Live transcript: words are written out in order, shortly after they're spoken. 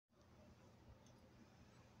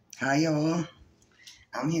Hi y'all,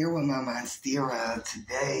 I'm here with my Monstera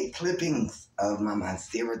today, clippings of my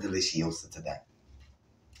Monstera Deliciocia today.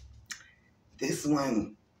 This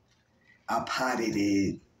one, I potted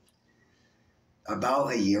it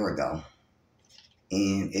about a year ago,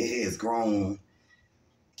 and it has grown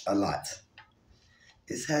a lot.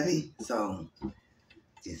 It's heavy, so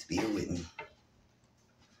just bear with me.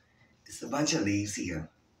 It's a bunch of leaves here.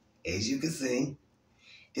 As you can see,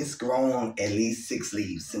 it's grown at least 6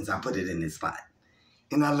 leaves since I put it in this pot.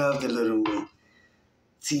 And I love the little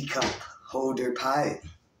teacup holder pot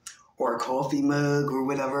or a coffee mug or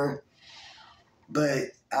whatever.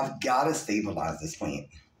 But I've got to stabilize this plant.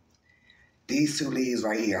 These 2 leaves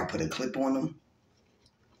right here, I put a clip on them.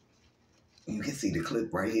 You can see the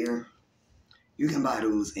clip right here. You can buy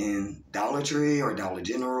those in Dollar Tree or Dollar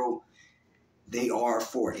General. They are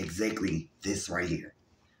for exactly this right here.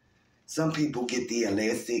 Some people get the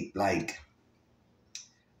elastic, like,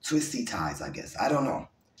 twisty ties, I guess. I don't know.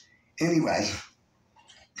 Anyway,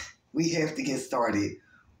 we have to get started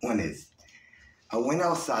on this. I went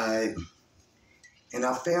outside and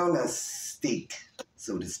I found a stick,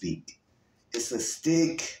 so to speak. It's a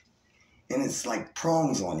stick and it's like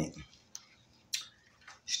prongs on it.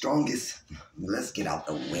 Let's get out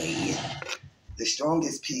the way. The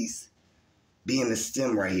strongest piece being the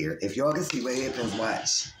stem right here. If y'all can see what happens,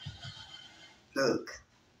 watch. Look.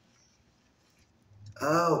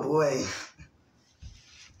 Oh boy.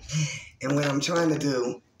 And what I'm trying to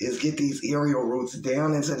do is get these aerial roots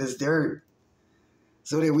down into this dirt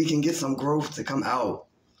so that we can get some growth to come out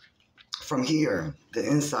from here, the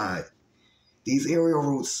inside. These aerial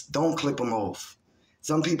roots, don't clip them off.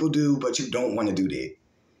 Some people do, but you don't want to do that.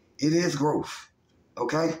 It is growth,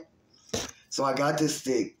 okay? So I got this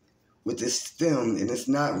stick with this stem, and it's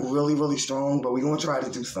not really, really strong, but we're going to try to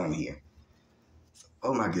do something here.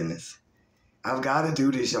 Oh, my goodness. I've got to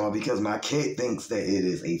do this, y'all, because my cat thinks that it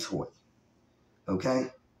is a toy, okay?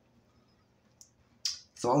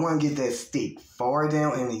 So I want to get that stick far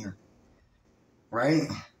down in here, right?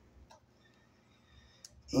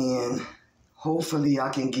 And hopefully I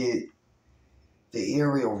can get the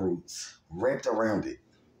aerial roots wrapped around it.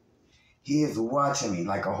 He is watching me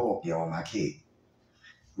like a hawk, y'all, my kid.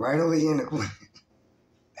 Right over here in the corner.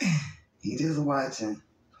 He just watching,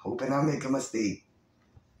 hoping I make a mistake.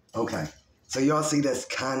 Okay, so y'all see that's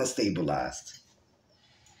kind of stabilized.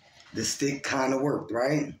 The stick kind of worked,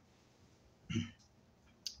 right?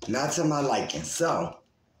 Not to my liking. So,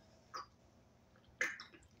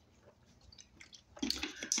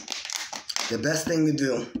 the best thing to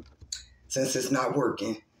do, since it's not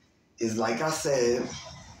working, is like I said,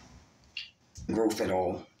 growth at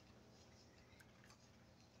all.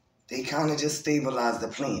 They kind of just stabilize the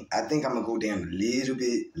plant. I think I'm going to go down a little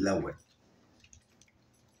bit lower.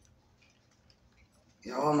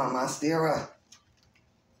 Y'all, my Monstera.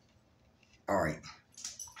 All right.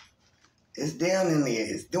 It's down in there.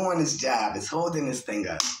 It's doing its job. It's holding this thing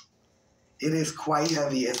up. It is quite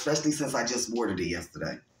heavy, especially since I just watered it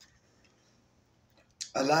yesterday.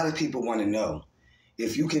 A lot of people want to know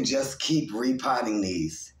if you can just keep repotting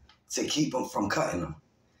these to keep them from cutting them.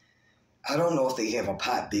 I don't know if they have a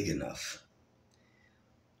pot big enough.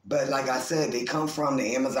 But like I said, they come from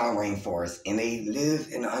the Amazon rainforest and they live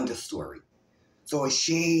in the understory. So it's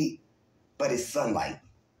shade, but it's sunlight.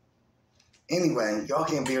 Anyway, y'all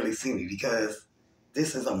can barely see me because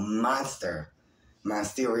this is a monster,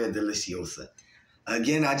 Monstera Deliciocia.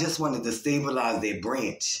 Again, I just wanted to stabilize that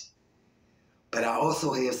branch. But I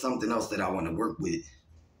also have something else that I want to work with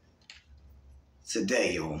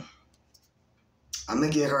today, y'all. I'm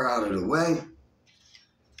going to get her out of the way.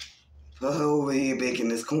 Put her over here back in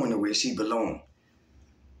this corner where she belongs.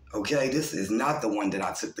 Okay, this is not the one that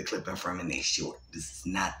I took the clipping from and they short. This is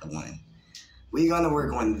not the one. We're going to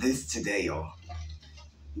work on this today, y'all.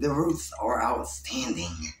 The roots are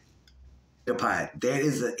outstanding. The pot, that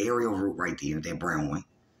is an aerial root right there, that brown one.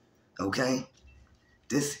 Okay?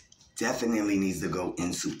 This definitely needs to go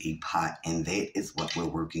into a pot, and that is what we're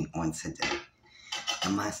working on today. The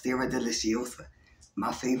Monstera Deliciocia,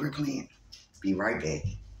 my favorite plant. Be right back.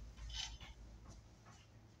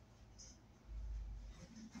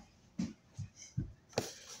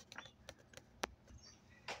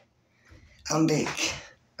 I'm back.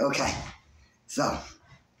 Okay, so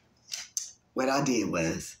what I did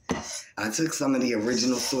was I took some of the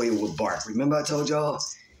original soil with bark. Remember I told y'all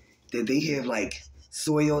that they have like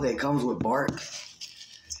soil that comes with bark?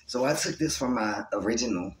 So I took this from my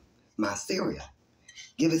original Monstera.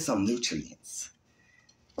 Give it some nutrients,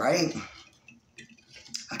 right?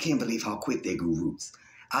 I can't believe how quick they grew roots.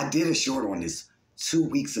 I did a short on this 2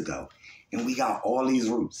 weeks ago, and we got all these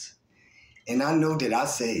roots. And I know that I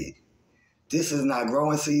said, this is not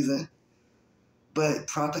growing season, but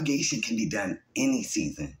propagation can be done any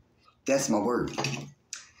season. That's my word.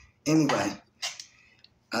 Anyway,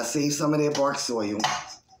 I saved some of that bark soil.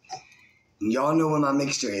 And y'all know what my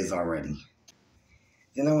mixture is already.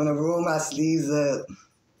 Then I'm gonna roll my sleeves up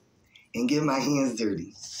and get my hands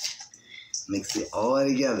dirty. Mix it all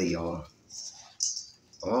together, y'all.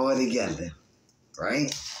 All together,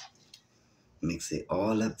 right? Mix it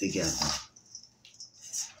all up together,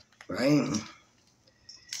 right?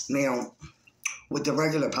 Now, with the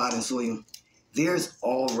regular potting soil, there's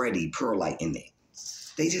already perlite in it.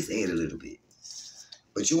 They just add a little bit.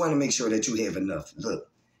 But you want to make sure that you have enough.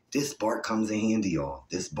 Look, this bark comes in handy, y'all.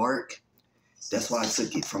 This bark, that's why I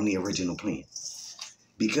took it from the original plant.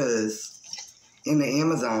 Because in the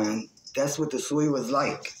Amazon, that's what the soil is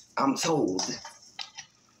like, I'm told.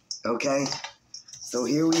 Okay? So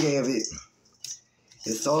here we have it.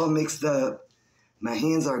 It's all mixed up. My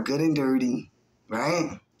hands are good and dirty,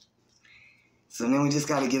 right? So then we just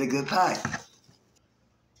got to get a good pot.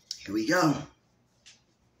 Here we go.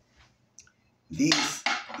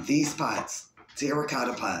 These pots,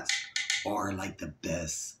 terracotta pots, are like the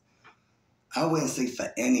best. I wouldn't say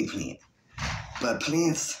for any plant, but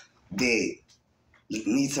plants that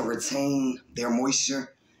need to retain their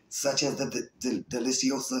moisture, such as the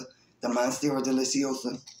Deliciocia, the Monstera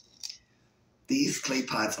Deliciocia, these clay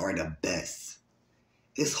pots are the best.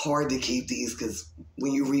 It's hard to keep these because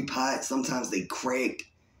when you repot, sometimes they crack.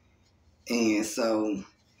 And so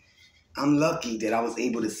I'm lucky that I was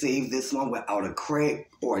able to save this one without a crack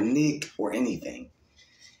or a nick or anything.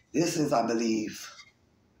 This is, I believe,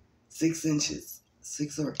 6 inches.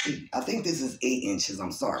 6 or 8. I think this is 8 inches,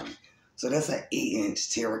 I'm sorry. So that's an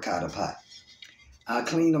 8-inch terracotta pot. I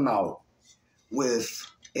clean them out with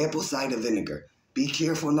apple cider vinegar. Be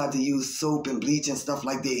careful not to use soap and bleach and stuff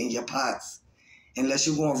like that in your pots unless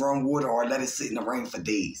you're going to run water or let it sit in the rain for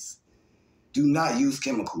days. Do not use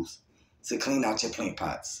chemicals to clean out your plant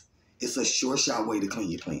pots. It's a sure shot way to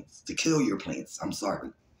clean your plants, to kill your plants. I'm sorry.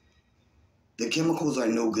 The chemicals are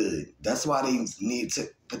no good. That's why they need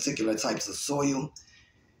particular types of soil.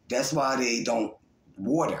 That's why they don't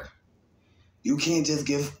water. You can't just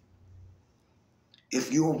give,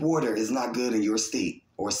 if your water is not good in your state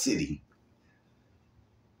or city,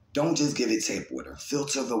 don't just give it tap water.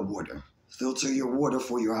 Filter the water. Filter your water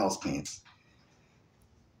for your house plants.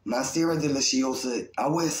 Monstera Deliciosa, I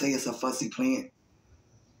wouldn't say it's a fussy plant,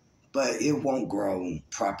 but it won't grow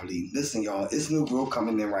properly. Listen, y'all, it's new growth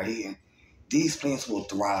coming in right here. These plants will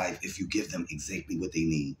thrive if you give them exactly what they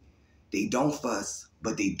need. They don't fuss,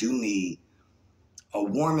 but they do need a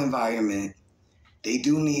warm environment. They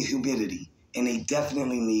do need humidity, and they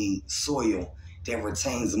definitely need soil that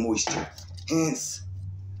retains moisture. Hence,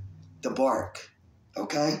 the bark,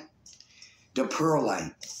 okay? The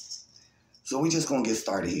perlite. So we just gonna get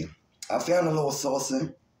started here. I found a little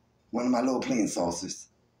saucer, one of my little plant saucers.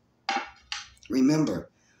 Remember,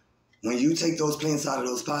 when you take those plants out of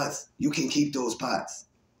those pots, you can keep those pots.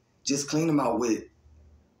 Just clean them out with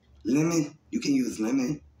lemon. You can use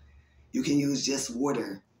lemon. You can use just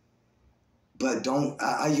water. But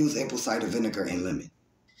I use apple cider vinegar and lemon.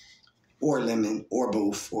 Or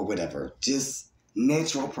both, or whatever. Just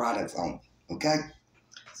natural products only, okay?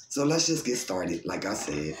 So let's just get started, like I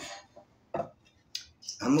said.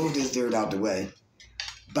 I moved this dirt out the way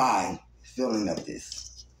by filling up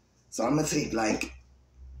this. So I'm going to take like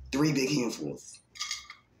 3 big handfuls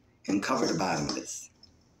and cover the bottom of this.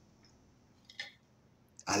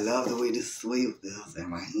 I love the way this soil feels in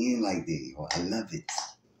my hand like that. I love it.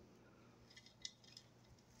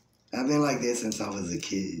 I've been like that since I was a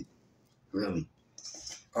kid. Really.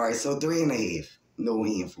 All right, so 3.5. No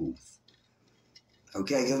handfuls.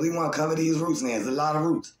 Okay, because we want to cover these roots now. There's a lot of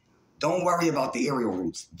roots. Don't worry about the aerial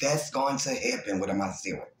roots. That's going to happen with a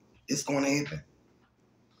Monstera. It's going to happen.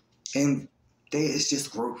 And it's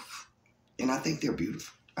just growth. And I think they're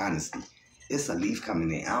beautiful, honestly. It's a leaf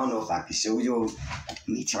coming in. I don't know if I can show you. Let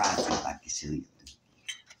me try to see if I can show you.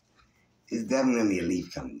 It's definitely a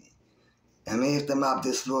leaf coming in. I may have to mop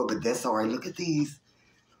this floor, but that's all right. Look at these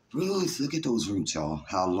roots. Look at those roots, y'all.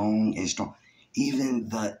 How long and strong. Even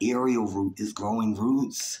the aerial root is growing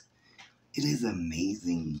roots. It is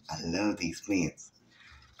amazing. I love these plants.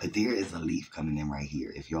 But there is a leaf coming in right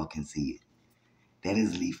here, if y'all can see it. That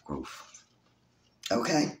is leaf growth.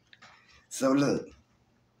 Okay? So look.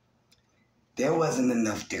 There wasn't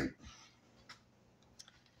enough dirt.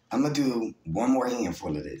 I'm going to do one more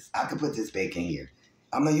handful of this. I could put this back in here.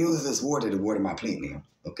 I'm going to use this water to water my plant now.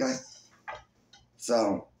 Okay?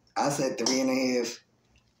 So, I said 3.5.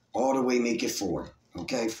 All the way make it 4.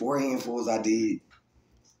 Okay? 4 handfuls I did.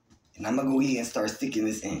 And I'm going to go ahead and start sticking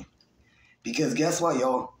this in. Because guess what,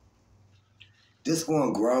 y'all? This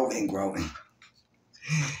going to grow and grow and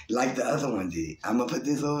like the other one did. I'm going to put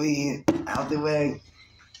this over here, out the way,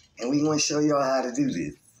 and we're going to show y'all how to do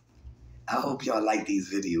this. I hope y'all like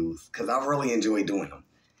these videos, because I really enjoy doing them.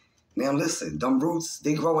 Now listen, them roots,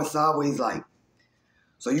 they growing sideways like.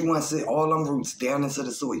 So you want to sit all them roots down into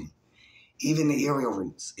the soil. Even the aerial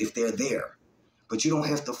roots, if they're there. But you don't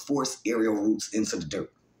have to force aerial roots into the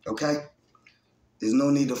dirt, okay? There's no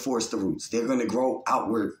need to force the roots. They're going to grow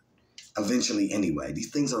outward eventually anyway.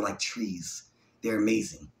 These things are like trees. They're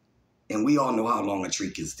amazing. And we all know how long a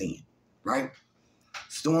tree can stand, right?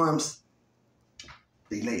 Storms,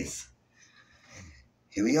 they last.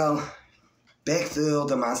 Here we go. Backfill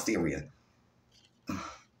the Monstera. I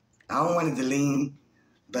don't want it to lean,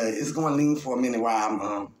 but it's going to lean for a minute while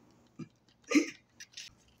I'm...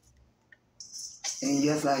 And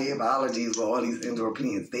yes, I have allergies for all these indoor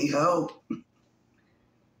plants. They help.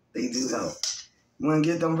 They do help. You want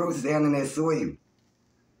to get them roots down in that soil.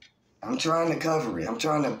 I'm trying to cover it. I'm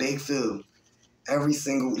trying to backfill every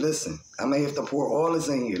single... Listen, I may have to pour all this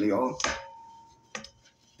in here, y'all.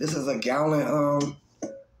 This is a gallon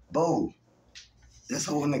bowl. That's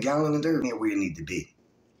holding a gallon of dirt where it need to be.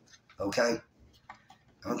 Okay?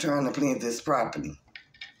 I'm trying to plant this properly.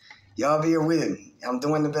 Y'all be with me. I'm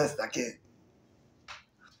doing the best I can.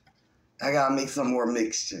 I gotta make some more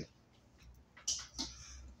mixture.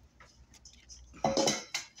 And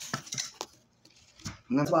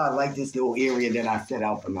that's why I like this little area that I set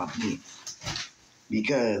out for my plants.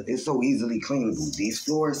 Because it's so easily cleanable. These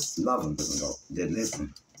floors, love them.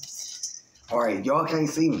 Listen. All right, y'all can't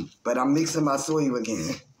see me, but I'm mixing my soil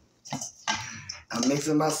again. I'm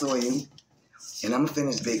mixing my soil, and I'm gonna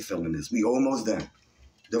finish big filling this. We almost done.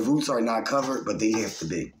 The roots are not covered, but they have to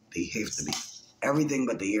be. They have to be. Everything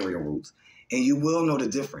but the aerial roots. And you will know the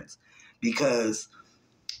difference because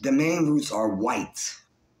the main roots are white.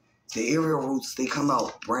 The aerial roots, they come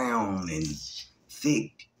out brown and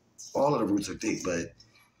thick. All of the roots are thick, but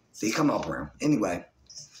they come out brown. Anyway,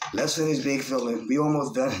 let's finish big filling. We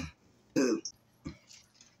almost done.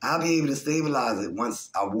 I'll be able to stabilize it once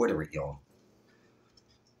I water it, y'all.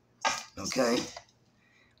 Okay?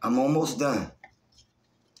 I'm almost done.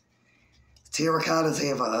 Terracottas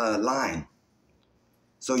have a line.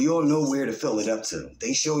 So you'll know where to fill it up to.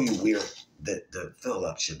 They show you where the fill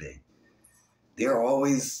up should be. There are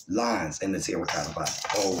always lines in the terracotta pot.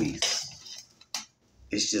 Always.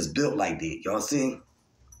 It's just built like that. Y'all see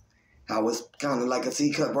how it's kind of like a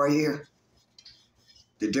teacup right here?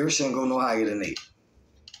 The dirt shouldn't go no higher than that.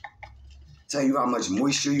 Tell you how much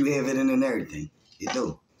moisture you have in it and everything. It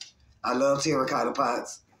do. I love terracotta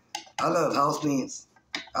pots. I love houseplants.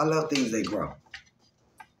 I love things that grow.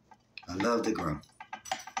 I love to grow.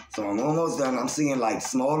 So I'm almost done. I'm seeing like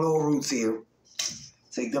small little roots here.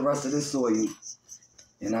 Take the rest of this soil.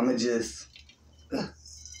 And I'm going to just...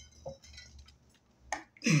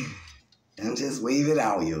 and just wave it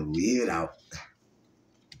out, yo. Wave it out.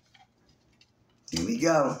 Here we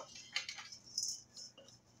go.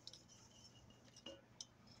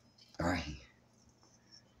 All right.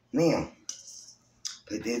 Now,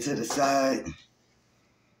 put that to the side.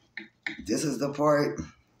 This is the part,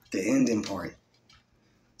 the ending part.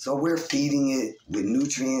 So we're feeding it with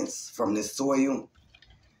nutrients from the soil.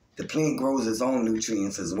 The plant grows its own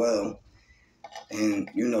nutrients as well. And,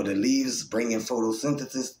 you know, the leaves bring in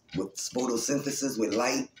photosynthesis with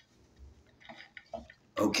light.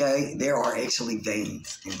 Okay? There are actually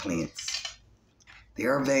veins in plants.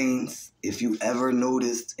 There are veins. If you ever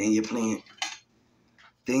noticed in your plant,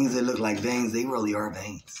 things that look like veins, they really are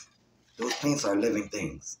veins. Those plants are living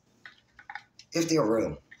things. If they're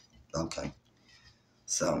real. Okay.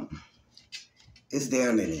 So, it's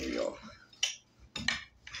down in there, y'all.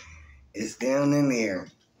 It's down in there.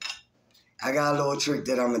 I got a little trick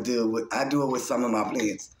that I'm going to do with. I do it with some of my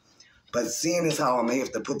plants. But seeing as how I may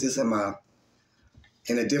have to put this in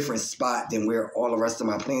a different spot than where all the rest of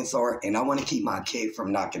my plants are, and I want to keep my cat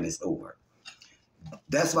from knocking this over.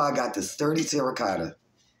 That's why I got this sturdy terracotta.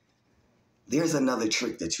 There's another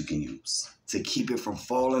trick that you can use to keep it from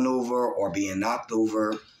falling over or being knocked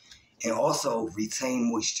over and also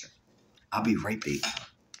retain moisture. I'll be right back.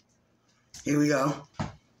 Here we go.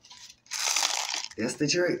 That's the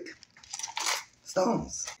trick.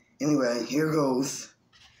 Stones. Anyway, here goes.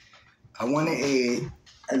 I want to add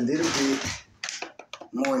a little bit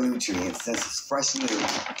more nutrients since it's fresh new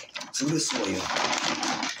to the soil.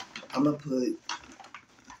 I'm going to put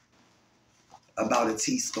about a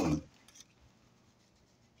teaspoon.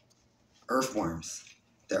 Earthworms.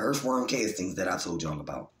 The earthworm castings that I told y'all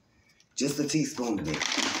about. Just a teaspoon of it.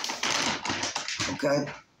 Okay?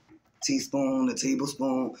 teaspoon, a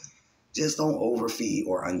tablespoon. Just don't overfeed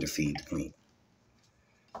or underfeed the plant.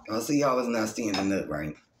 Y'all see how it's not standing up,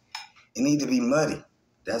 right? It need to be muddy.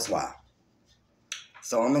 That's why.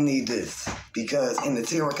 So I'm going to need this. Because in the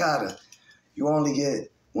terracotta, you only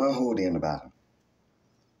get one hole in the bottom.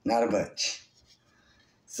 Not a bunch.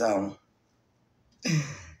 So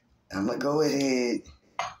I'm going to go ahead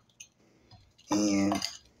and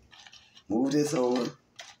move this over.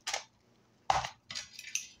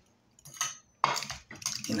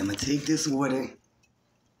 And I'm going to take this water.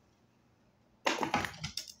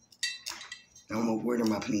 I'm going to water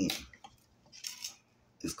my plant.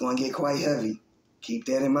 It's going to get quite heavy. Keep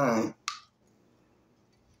that in mind.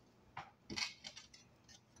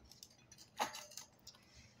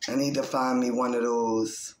 I need to find me one of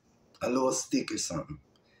those, a little stick or something.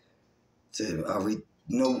 To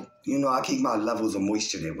I keep my levels of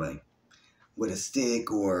moisture that way. With a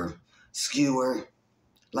stick or skewer,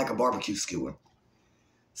 like a barbecue skewer.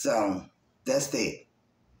 So, that's that.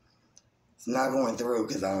 It's not going through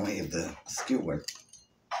because I don't have the skewer.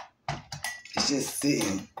 It's just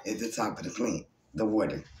sitting at the top of the plant, the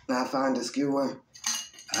water. When I find the skewer,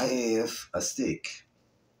 I have a stick.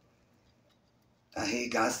 I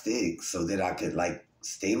had got sticks so that I could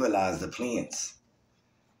stabilize the plants.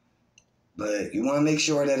 But you want to make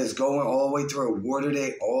sure that it's going all the way through. Water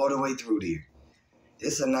that all the way through there.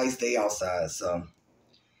 It's a nice day outside, so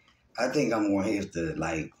I think I'm going to have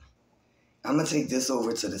to, I'm going to take this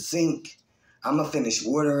over to the sink. I'm going to finish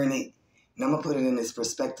watering it, and I'm going to put it in this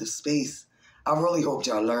perspective space. I really hope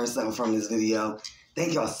y'all learned something from this video.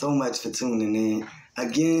 Thank y'all so much for tuning in.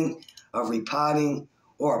 Again, a repotting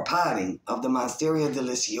or a potting of the Monstera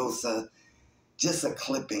Deliciocia. Just a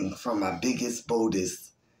clipping from my biggest,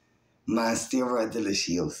 boldest Monstera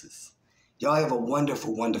Deliciosas. Y'all have a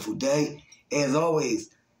wonderful, wonderful day. As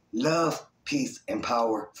always, love, peace, and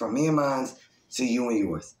power from me and mine to you and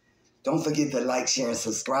yours. Don't forget to like, share, and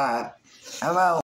subscribe. I'm out.